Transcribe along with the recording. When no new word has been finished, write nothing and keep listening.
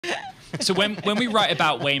So when we write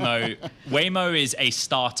about Waymo, Waymo is a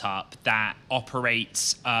startup that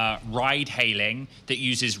operates ride-hailing that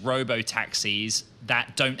uses robo-taxis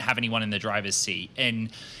that don't have anyone in the driver's seat.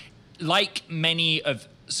 And like many of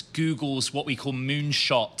Google's what we call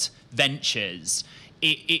moonshot ventures,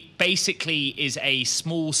 it basically is a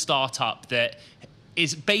small startup that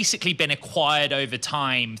is basically been acquired over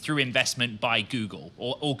time through investment by Google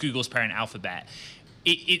or Google's parent Alphabet.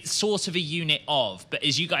 It's sort of a unit of, but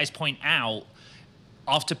as you guys point out,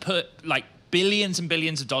 after put like billions and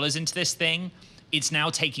billions of dollars into this thing, it's now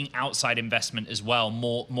taking outside investment as well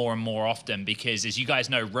more and more often because, as you guys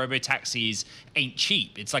know, robo-taxis ain't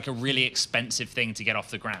cheap. It's like a really expensive thing to get off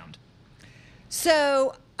the ground.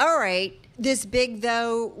 So, all right, this big,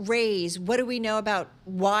 though, raise, what do we know about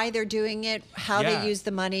why they're doing it, how they use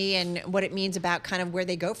the money, and what it means about kind of where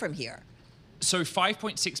they go from here? So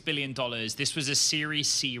 $5.6 billion, this was a Series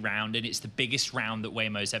C round, and it's the biggest round that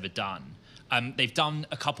Waymo's ever done. They've done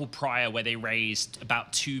a couple prior where they raised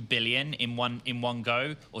about $2 billion in one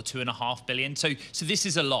go, or $2.5 billion. So this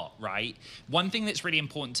is a lot, right? One thing that's really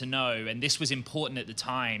important to know, and this was important at the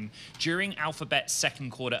time, during Alphabet's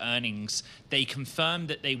second quarter earnings, they confirmed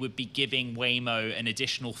that they would be giving Waymo an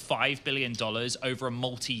additional $5 billion over a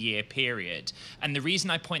multi-year period. And the reason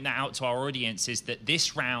I point that out to our audience is that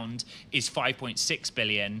this round is $5.6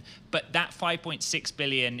 billion, but that $5.6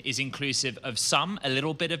 billion is inclusive of a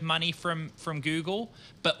little bit of money from Google,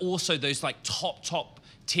 but also those like top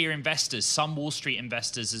tier investors, some Wall Street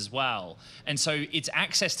investors as well. And so its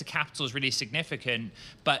access to capital is really significant,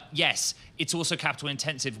 but yes, it's also capital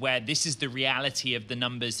intensive where this is the reality of the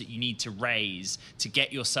numbers that you need to raise to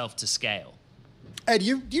get yourself to scale. Ed,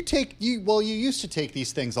 you used to take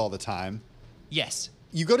these things all the time. Yes.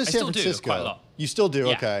 You go to San Francisco. Francisco. Quite a lot. You still do?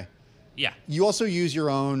 Yeah. Okay. Yeah. You also use your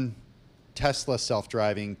own Tesla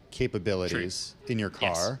self-driving capabilities in your car.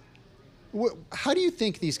 Yes. How do you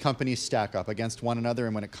think these companies stack up against one another,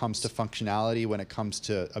 and when it comes to functionality, when it comes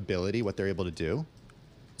to ability, what they're able to do?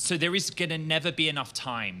 So there is going to never be enough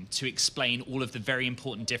time to explain all of the very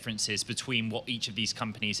important differences between what each of these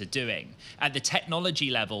companies are doing. At the technology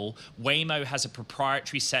level, Waymo has a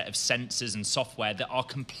proprietary set of sensors and software that are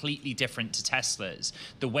completely different to Tesla's.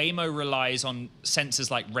 The Waymo relies on sensors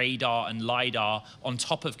like radar and LiDAR on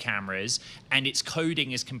top of cameras, and its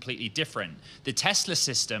coding is completely different. The Tesla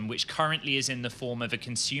system, which currently is in the form of a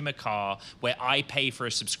consumer car where I pay for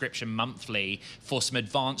a subscription monthly for some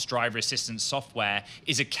advanced driver assistance software,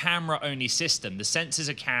 is a camera-only system. The sensors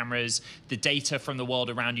are cameras. The data from the world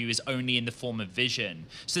around you is only in the form of vision.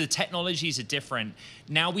 So the technologies are different.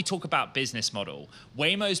 Now we talk about business model.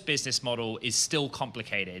 Waymo's business model is still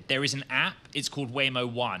complicated. There is an app. It's called Waymo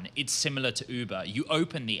One. It's similar to Uber. You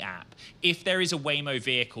open the app. If there is a Waymo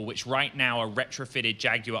vehicle, which right now are retrofitted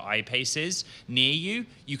Jaguar I-Paces near you,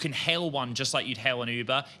 you can hail one just like you'd hail an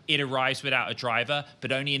Uber. It arrives without a driver,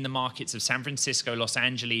 but only in the markets of San Francisco, Los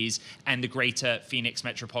Angeles, and the greater Phoenix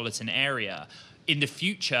metropolitan area. In the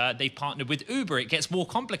future, they've partnered with Uber. It gets more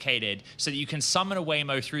complicated so that you can summon a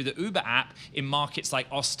Waymo through the Uber app in markets like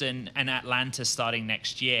Austin and Atlanta starting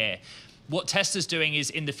next year. What Tesla's doing is,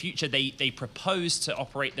 in the future, they propose to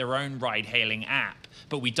operate their own ride-hailing app,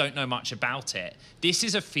 but we don't know much about it. This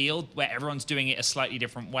is a field where everyone's doing it a slightly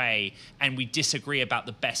different way, and we disagree about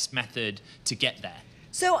the best method to get there.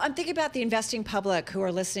 So I'm thinking about the investing public who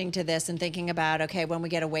are listening to this and thinking about, okay, when we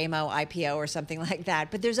get a Waymo IPO or something like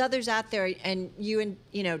that. But there's others out there, and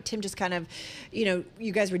Tim just kind of,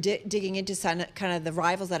 you guys were digging into some, kind of the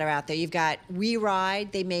rivals that are out there. You've got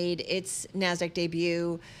WeRide. They made its NASDAQ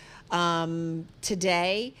debut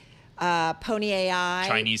today. Pony AI.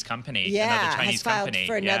 Chinese company. Yeah, another Chinese has filed company.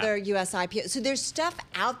 for another U.S. IPO. So there's stuff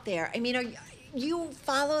out there. I mean, you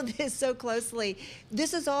follow this so closely.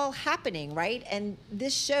 This is all happening, right? And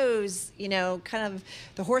this shows, kind of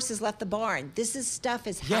the horse has left the barn. Stuff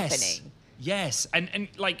is happening. Yes. And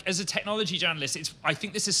like, as a technology journalist, I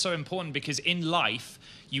think this is so important because in life,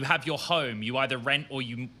 you have your home, you either rent or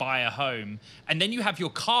you buy a home, and then you have your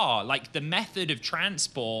car. Like, the method of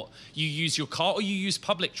transport, you use your car or you use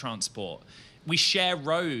public transport. We share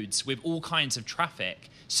roads with all kinds of traffic.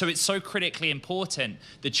 So it's so critically important.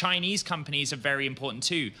 The Chinese companies are very important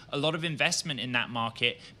too. A lot of investment in that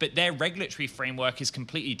market, but their regulatory framework is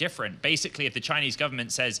completely different. Basically, if the Chinese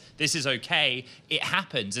government says this is okay, it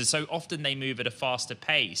happens. And so often they move at a faster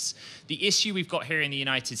pace. The issue we've got here in the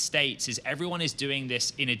United States is everyone is doing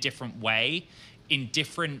this in a different way, in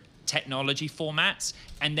different technology formats,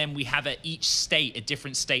 and then we have at each state a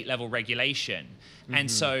different state level regulation. And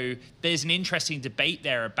so there's an interesting debate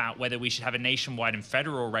there about whether we should have a nationwide and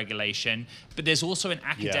federal regulation, but there's also an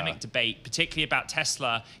academic debate, particularly about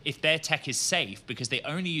Tesla, if their tech is safe, because they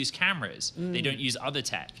only use cameras, they don't use other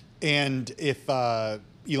tech. And if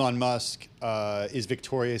Elon Musk is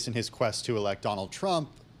victorious in his quest to elect Donald Trump,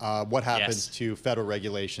 what happens to federal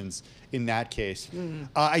regulations in that case?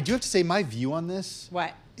 I do have to say my view on this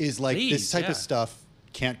is like this type of stuff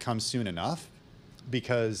can't come soon enough,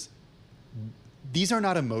 because these are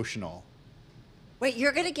not emotional. Wait,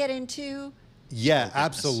 you're going to get into... Yeah,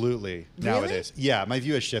 absolutely. Really? Nowadays. Yeah, my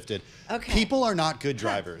view has shifted. Okay. People are not good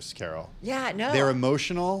drivers, Carol. Yeah, no. They're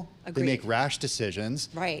emotional. Agreed. They make rash decisions.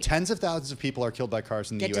 Right. Tens of thousands of people are killed by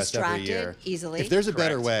cars in the U.S. every year. Easily. If there's a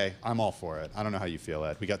better way, I'm all for it. I don't know how you feel,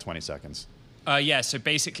 Ed. We got 20 seconds. So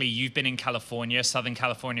basically, you've been in California, Southern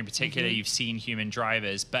California in particular, you've seen human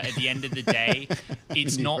drivers, but at the end of the day,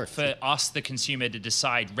 it's not for us, the consumer, to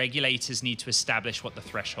decide. Regulators need to establish what the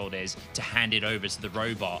threshold is to hand it over to the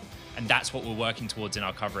robot, and that's what we're working towards in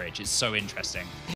our coverage. It's so interesting.